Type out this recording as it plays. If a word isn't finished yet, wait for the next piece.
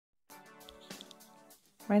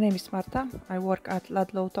My name is Marta. I work at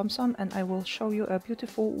Ludlow Thompson and I will show you a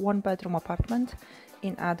beautiful one-bedroom apartment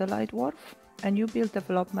in Adelaide Wharf, a new build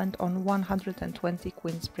development on 120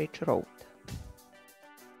 Queensbridge Road.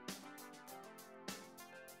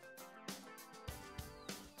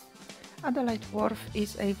 Adelaide Wharf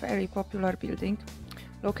is a very popular building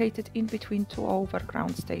located in between two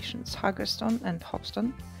overground stations, Haggerston and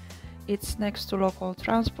Hoxton. It's next to local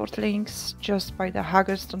transport links, just by the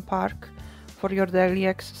Haggerston Park for your daily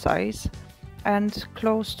exercise, and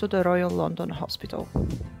close to the Royal London Hospital.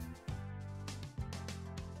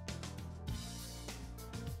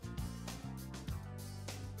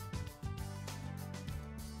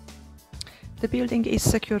 The building is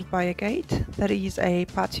secured by a gate. There is a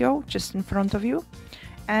patio just in front of you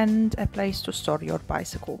and a place to store your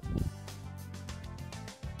bicycle.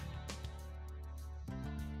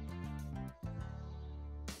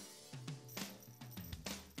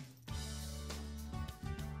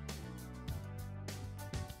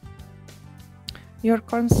 Your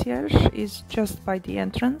concierge is just by the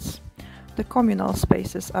entrance. The communal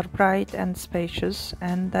spaces are bright and spacious,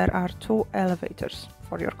 and there are two elevators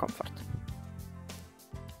for your comfort.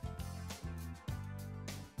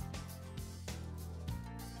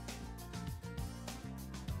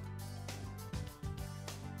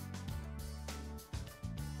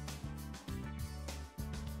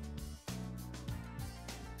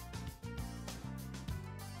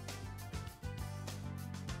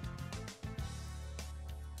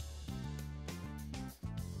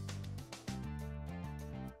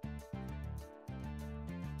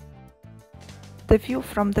 The view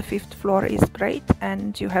from the 5th floor is great,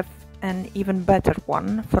 and you have an even better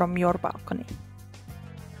one from your balcony.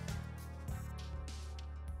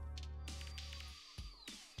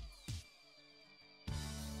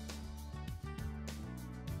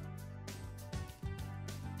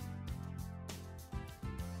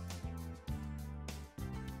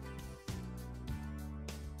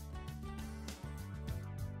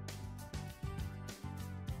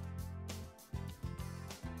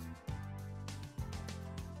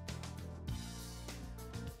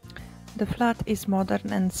 The flat is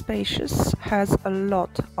modern and spacious, has a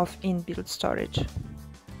lot of inbuilt storage.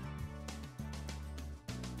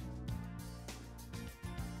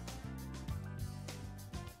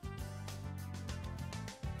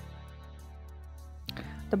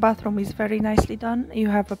 The bathroom is very nicely done. You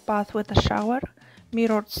have a bath with a shower,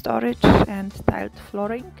 mirrored storage and tiled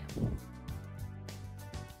flooring.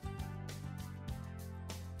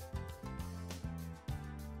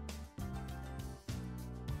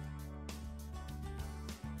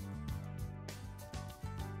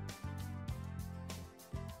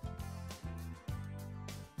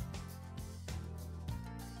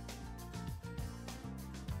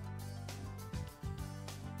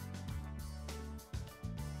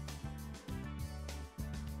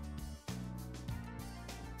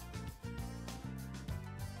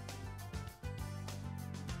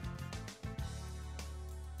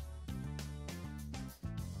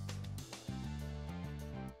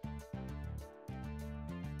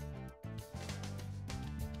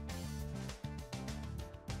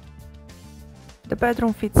 The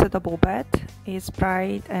bedroom fits a double bed, is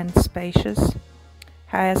bright and spacious,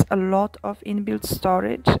 has a lot of inbuilt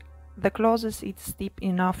storage. The closet is deep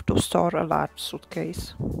enough to store a large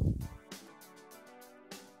suitcase.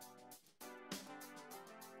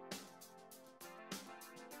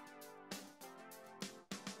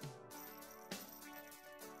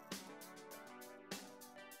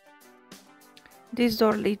 This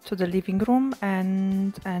door leads to the living room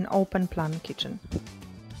and an open plan kitchen.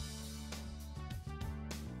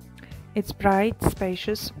 It's bright,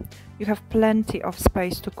 spacious. You have plenty of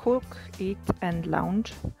space to cook, eat and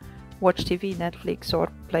lounge, watch TV, Netflix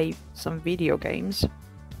or play some video games.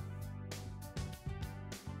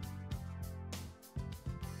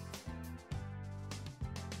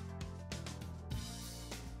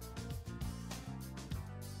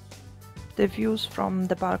 The views from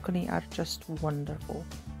the balcony are just wonderful.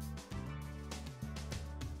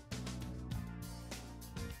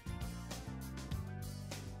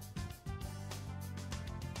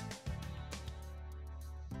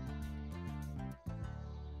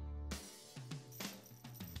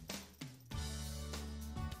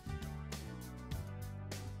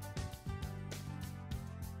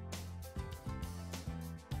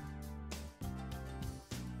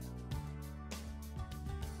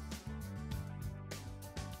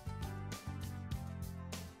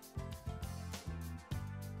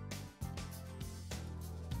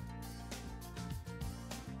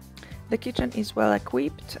 The kitchen is well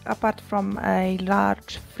equipped. Apart from a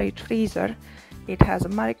large fridge freezer, It has a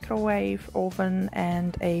microwave, oven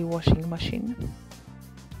and a washing machine.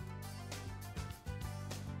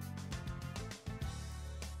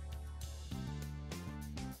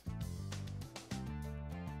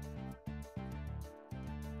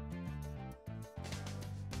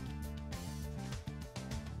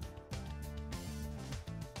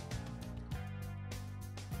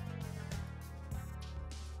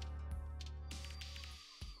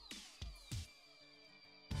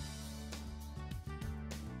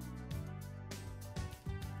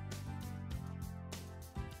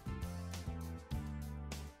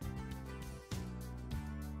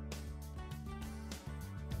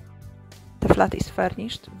 The flat is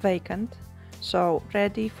furnished, vacant, so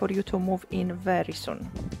ready for you to move in very soon.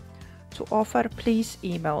 To offer, please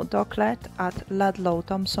email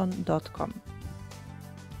docklet@ludlowthompson.com.